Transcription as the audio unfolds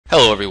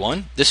Hello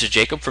everyone, this is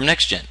Jacob from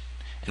NextGen,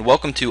 and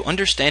welcome to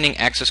Understanding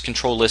Access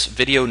Control List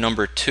video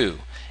number 2,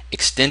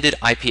 Extended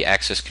IP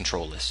Access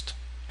Control List.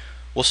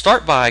 We'll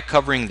start by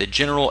covering the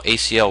general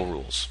ACL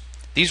rules.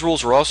 These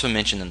rules were also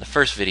mentioned in the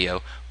first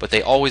video, but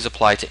they always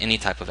apply to any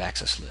type of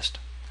access list.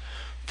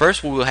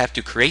 First, we will have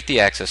to create the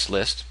access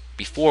list.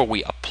 Before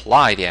we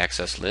apply the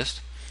access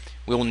list,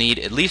 we will need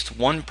at least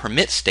one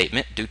permit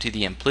statement due to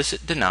the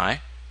implicit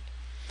deny.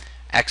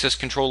 Access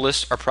control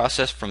lists are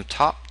processed from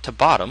top to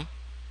bottom.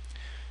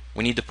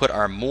 We need to put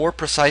our more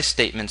precise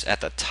statements at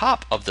the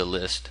top of the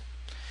list,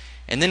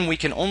 and then we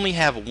can only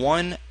have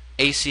one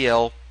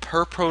ACL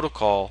per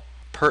protocol,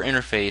 per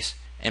interface,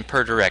 and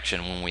per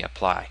direction when we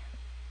apply.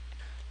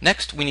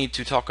 Next, we need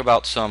to talk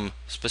about some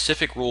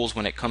specific rules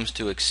when it comes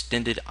to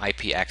extended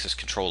IP access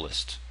control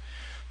lists.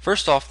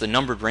 First off, the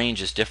numbered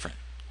range is different.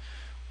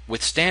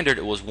 With standard,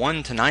 it was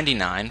 1 to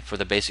 99 for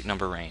the basic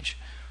number range.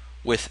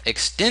 With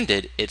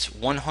extended, it's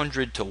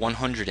 100 to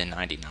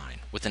 199,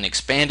 with an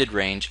expanded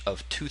range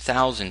of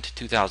 2000 to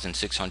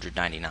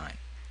 2699.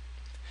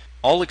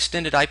 All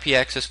extended IP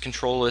access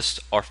control lists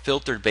are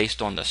filtered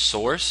based on the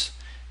source,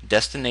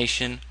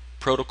 destination,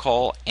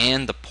 protocol,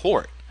 and the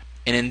port.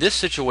 And in this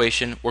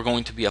situation, we're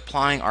going to be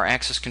applying our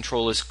access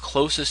control list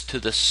closest to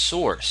the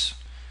source.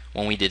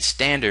 When we did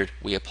standard,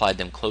 we applied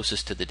them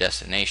closest to the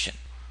destination.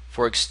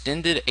 For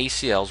extended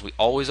ACLs, we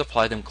always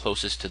apply them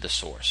closest to the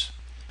source.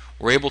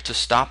 We're able to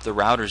stop the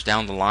routers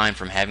down the line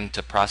from having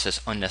to process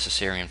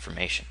unnecessary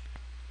information.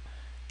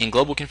 In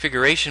global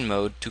configuration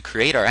mode, to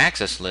create our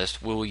access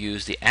list, we will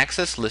use the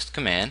access list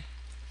command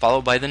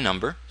followed by the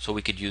number, so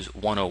we could use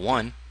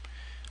 101,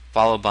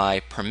 followed by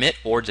permit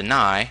or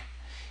deny,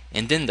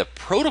 and then the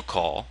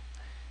protocol,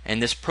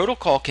 and this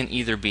protocol can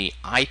either be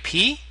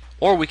IP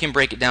or we can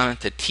break it down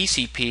into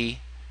TCP,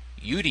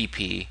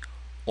 UDP,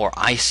 or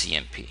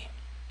ICMP.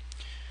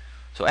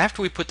 So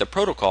after we put the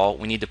protocol,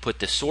 we need to put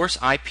the source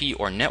IP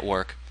or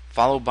network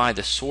followed by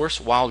the source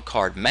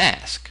wildcard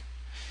mask.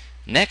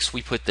 Next,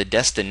 we put the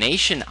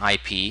destination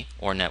IP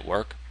or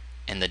network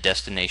and the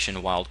destination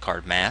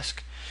wildcard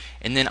mask.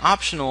 And then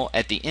optional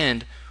at the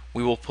end,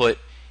 we will put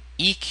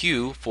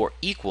EQ for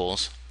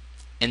equals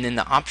and then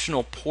the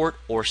optional port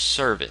or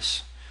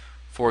service.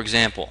 For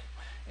example,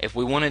 if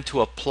we wanted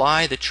to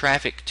apply the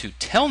traffic to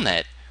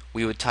Telnet,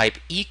 we would type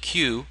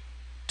EQ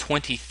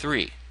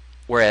 23.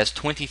 Whereas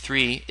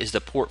 23 is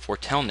the port for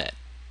Telnet.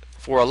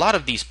 For a lot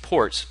of these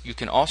ports, you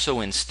can also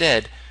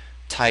instead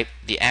type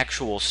the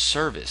actual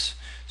service.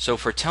 So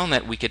for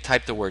Telnet, we could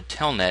type the word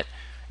Telnet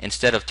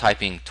instead of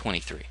typing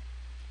 23.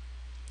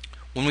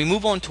 When we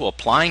move on to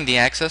applying the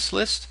access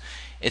list,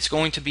 it's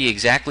going to be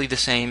exactly the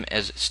same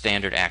as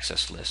standard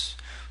access lists.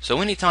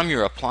 So anytime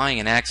you're applying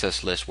an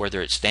access list,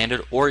 whether it's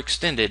standard or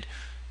extended,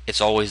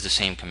 it's always the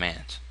same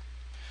commands.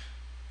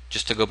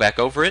 Just to go back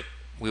over it,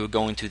 we would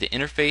go into the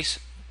interface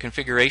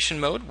configuration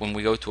mode when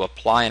we go to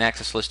apply an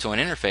access list to an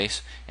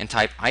interface and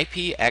type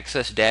IP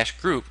access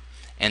 -group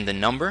and the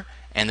number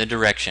and the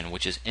direction,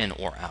 which is in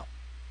or out.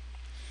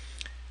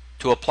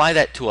 To apply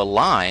that to a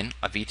line,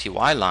 a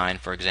VTY line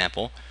for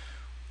example,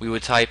 we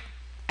would type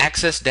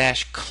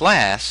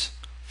access-class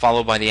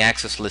followed by the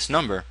access list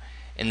number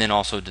and then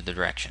also the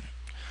direction.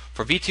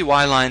 For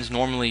VTY lines,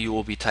 normally you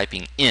will be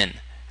typing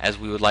in, as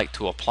we would like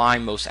to apply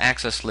most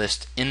access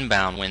lists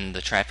inbound when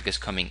the traffic is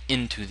coming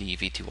into the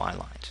VTY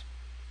lines.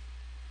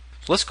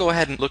 So let's go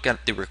ahead and look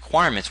at the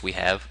requirements we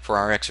have for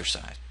our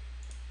exercise.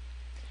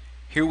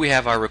 Here we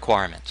have our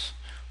requirements.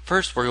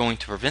 First, we're going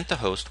to prevent the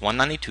host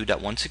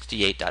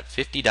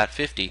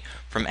 192.168.50.50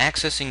 from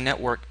accessing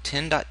network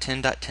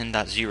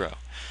 10.10.10.0.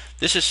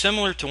 This is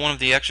similar to one of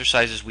the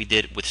exercises we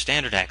did with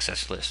standard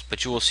access lists,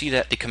 but you will see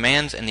that the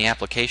commands and the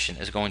application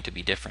is going to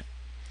be different.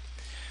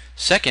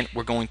 Second,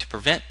 we're going to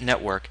prevent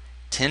network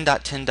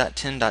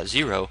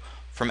 10.10.10.0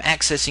 from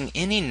accessing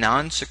any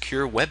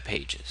non-secure web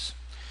pages.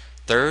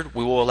 Third,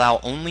 we will allow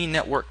only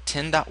network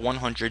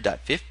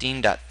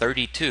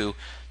 10.100.15.32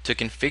 to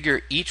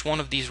configure each one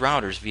of these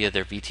routers via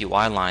their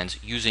VTY lines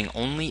using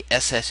only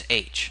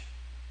SSH.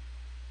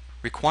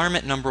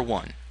 Requirement number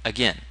 1,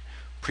 again,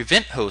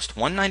 prevent host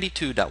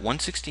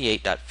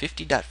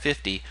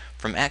 192.168.50.50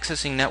 from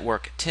accessing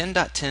network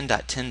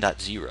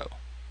 10.10.10.0.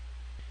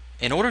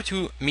 In order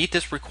to meet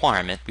this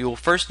requirement, we will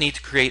first need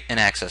to create an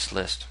access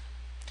list.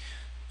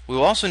 We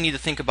will also need to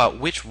think about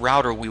which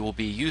router we will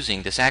be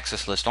using this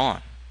access list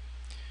on.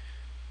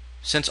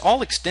 Since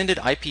all extended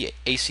IP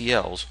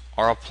ACLs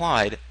are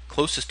applied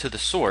closest to the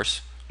source,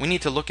 we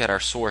need to look at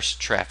our source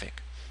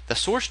traffic. The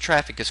source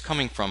traffic is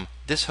coming from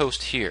this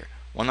host here,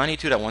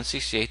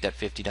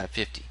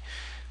 192.168.50.50.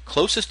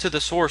 Closest to the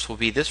source will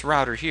be this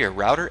router here,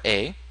 router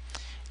A,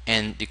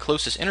 and the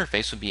closest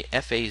interface will be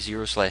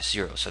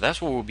FA0/0. So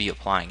that's where we'll be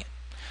applying it.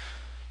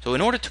 So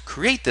in order to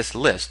create this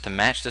list to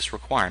match this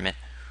requirement,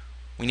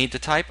 we need to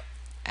type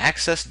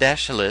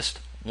access-list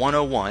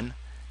 101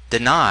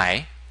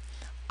 deny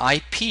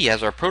IP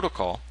as our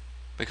protocol,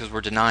 because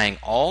we're denying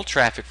all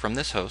traffic from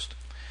this host,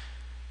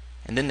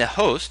 and then the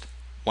host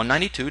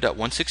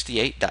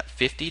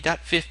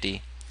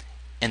 192.168.50.50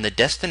 and the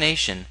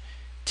destination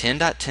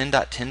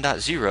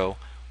 10.10.10.0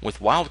 with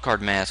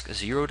wildcard mask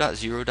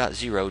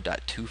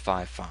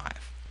 0.0.0.255.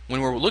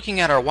 When we're looking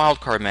at our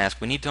wildcard mask,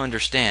 we need to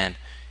understand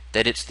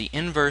that it's the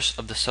inverse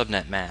of the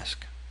subnet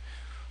mask.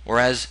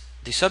 Whereas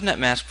the subnet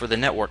mask for the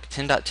network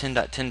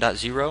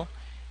 10.10.10.0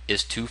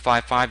 is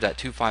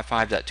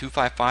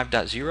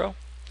 255.255.255.0,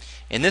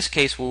 in this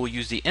case we will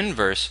use the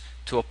inverse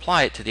to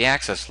apply it to the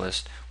access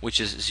list, which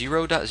is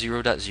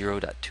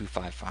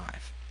 0.0.0.255.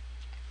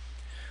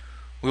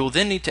 We will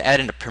then need to add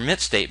in a permit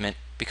statement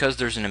because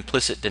there's an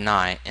implicit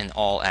deny in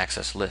all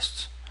access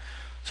lists.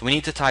 So we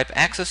need to type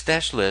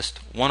access-list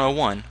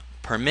 101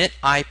 permit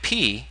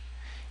IP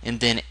and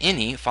then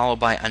any followed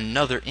by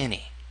another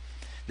any.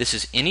 This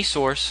is any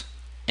source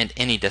and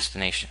any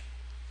destination.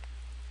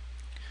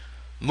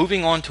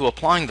 Moving on to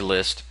applying the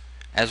list,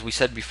 as we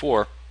said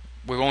before,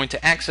 we're going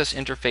to access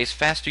interface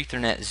fast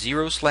Ethernet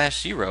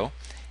 0/0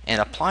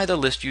 and apply the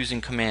list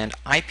using command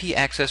IP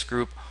access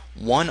group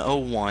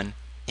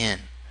 101N.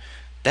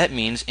 That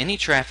means any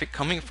traffic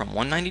coming from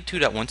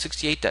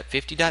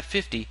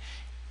 192.168.50.50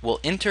 will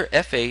enter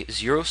FA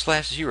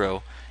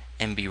 0/0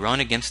 and be run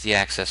against the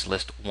access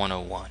list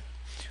 101.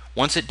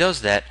 Once it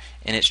does that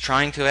and it's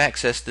trying to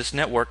access this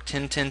network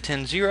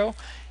 10.10.10.0,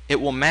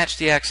 it will match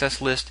the access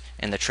list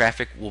and the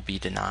traffic will be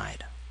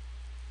denied.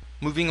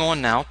 Moving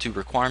on now to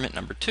requirement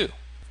number 2.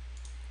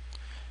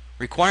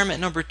 Requirement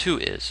number 2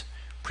 is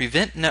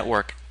prevent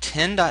network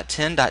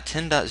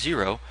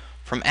 10.10.10.0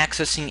 from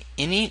accessing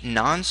any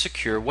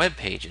non-secure web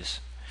pages.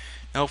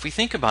 Now if we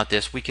think about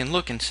this, we can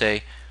look and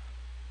say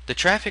the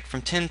traffic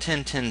from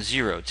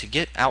 10.10.10.0 to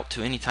get out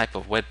to any type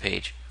of web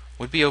page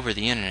would be over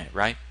the internet,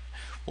 right?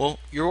 Well,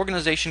 your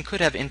organization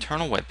could have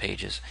internal web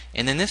pages,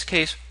 and in this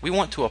case we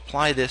want to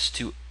apply this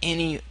to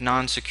any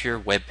non-secure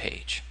web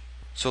page.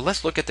 So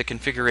let's look at the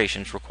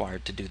configurations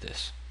required to do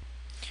this.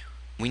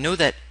 We know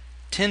that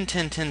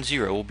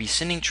 10.10.10.0 will be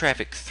sending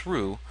traffic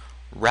through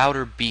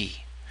router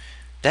B.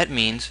 That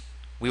means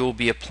we will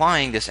be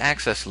applying this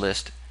access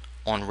list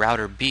on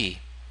router B,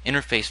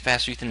 interface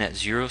fast Ethernet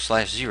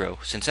 0/0,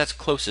 since that's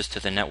closest to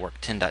the network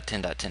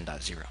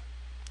 10.10.10.0.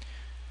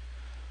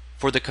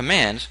 For the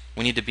commands,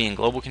 we need to be in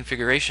global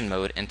configuration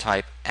mode and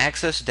type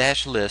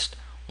access-list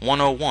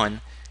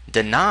 101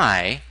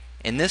 deny,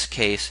 in this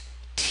case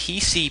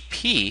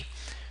TCP,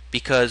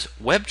 because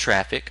web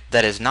traffic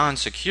that is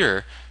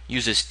non-secure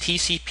uses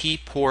TCP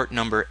port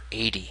number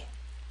 80.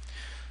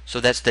 So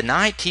that's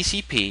deny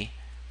TCP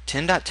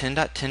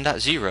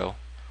 10.10.10.0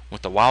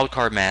 with the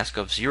wildcard mask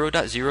of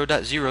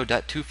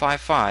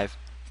 0.0.0.255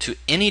 to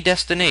any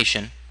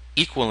destination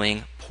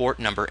equaling port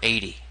number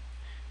 80.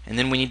 And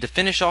then we need to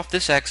finish off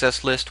this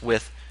access list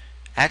with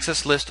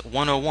access list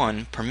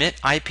 101 permit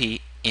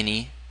IP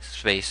any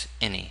space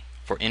any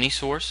for any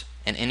source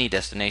and any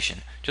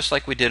destination, just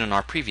like we did on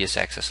our previous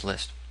access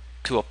list.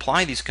 To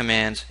apply these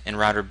commands in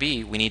router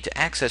B, we need to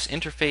access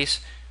interface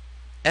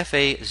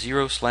FA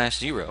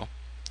 0/0,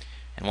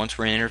 and once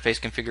we're in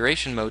interface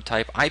configuration mode,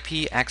 type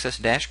IP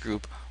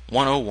access-group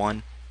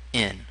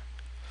 101N.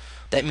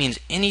 That means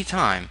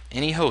anytime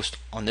any host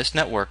on this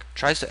network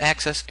tries to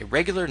access a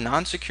regular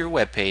non-secure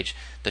web page,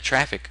 the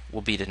traffic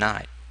will be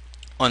denied,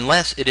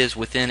 unless it is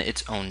within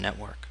its own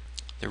network.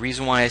 The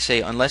reason why I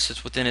say unless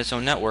it's within its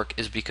own network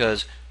is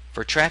because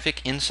for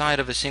traffic inside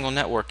of a single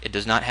network, it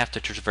does not have to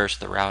traverse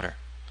the router.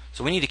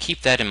 So we need to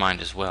keep that in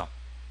mind as well.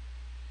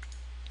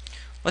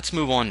 Let's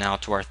move on now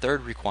to our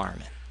third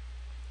requirement.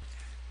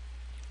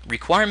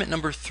 Requirement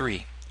number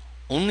 3.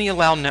 Only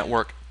allow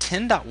network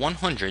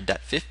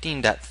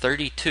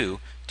 10.100.15.32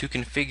 to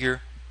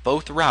configure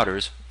both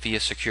routers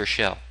via secure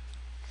shell.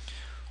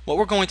 What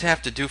we're going to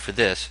have to do for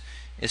this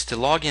is to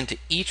log into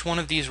each one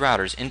of these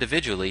routers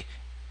individually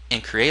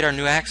and create our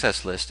new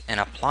access list and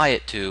apply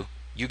it to,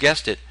 you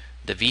guessed it,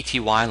 the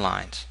VTY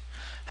lines.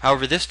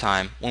 However, this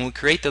time when we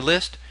create the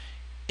list,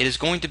 it is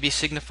going to be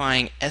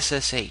signifying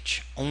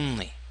SSH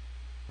only.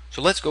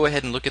 So let's go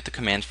ahead and look at the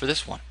commands for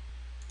this one.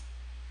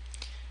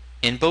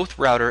 In both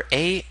router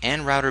A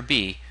and router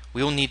B,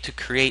 we will need to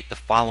create the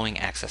following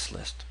access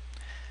list.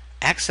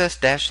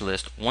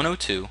 Access-list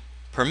 102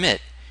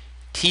 permit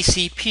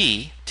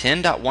TCP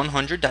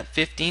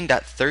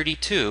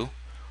 10.100.15.32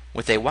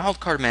 with a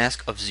wildcard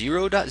mask of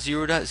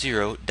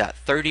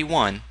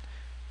 0.0.0.31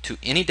 to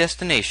any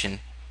destination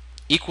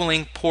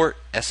equaling port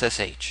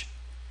SSH.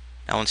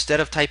 Now instead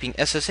of typing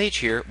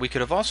SSH here, we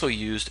could have also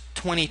used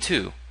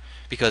 22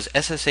 because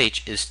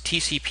SSH is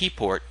TCP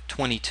port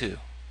 22.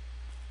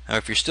 Now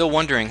if you're still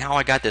wondering how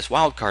I got this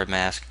wildcard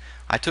mask,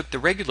 I took the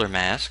regular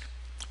mask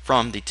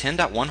from the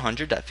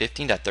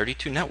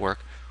 10.100.15.32 network,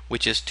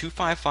 which is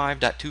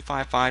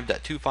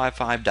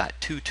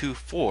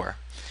 255.255.255.224,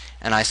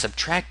 and I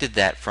subtracted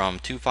that from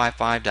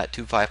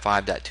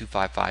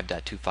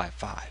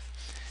 255.255.255.255.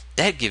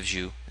 That gives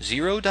you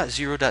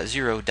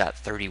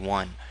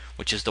 0.0.0.31,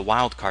 which is the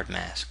wildcard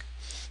mask.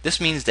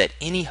 This means that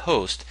any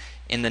host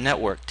in the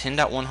network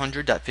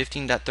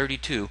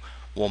 10.100.15.32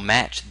 will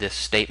match this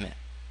statement.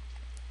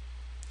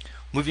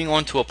 Moving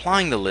on to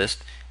applying the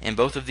list, in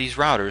both of these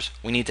routers,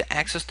 we need to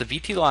access the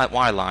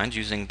VTY lines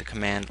using the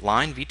command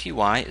line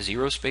VTY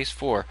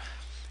 0-4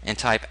 and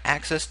type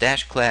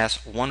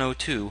access-class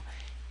 102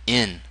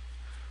 in.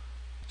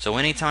 So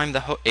anytime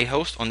a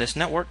host on this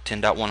network,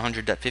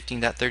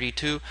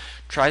 10.100.15.32,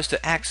 tries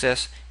to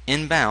access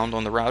inbound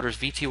on the router's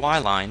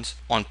VTY lines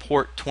on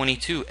port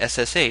 22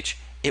 SSH,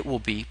 it will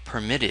be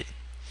permitted.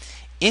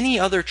 Any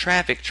other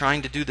traffic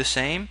trying to do the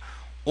same,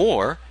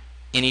 or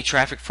any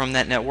traffic from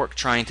that network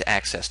trying to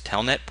access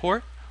telnet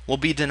port, will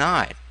be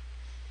denied.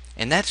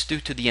 And that's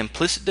due to the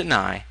implicit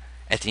deny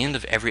at the end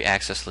of every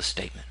access list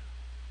statement.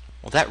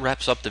 Well, that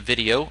wraps up the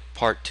video,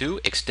 part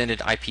 2,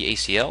 Extended IP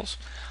ACLs.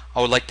 I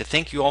would like to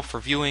thank you all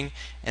for viewing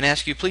and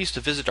ask you please to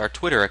visit our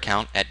Twitter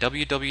account at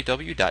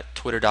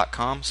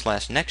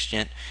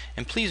www.twitter.com/nextgent,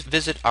 and please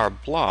visit our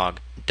blog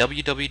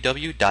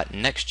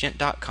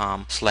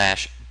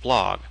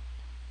www.nextgent.com/blog.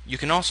 You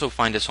can also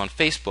find us on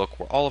Facebook,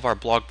 where all of our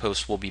blog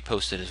posts will be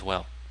posted as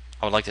well.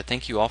 I would like to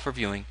thank you all for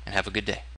viewing and have a good day.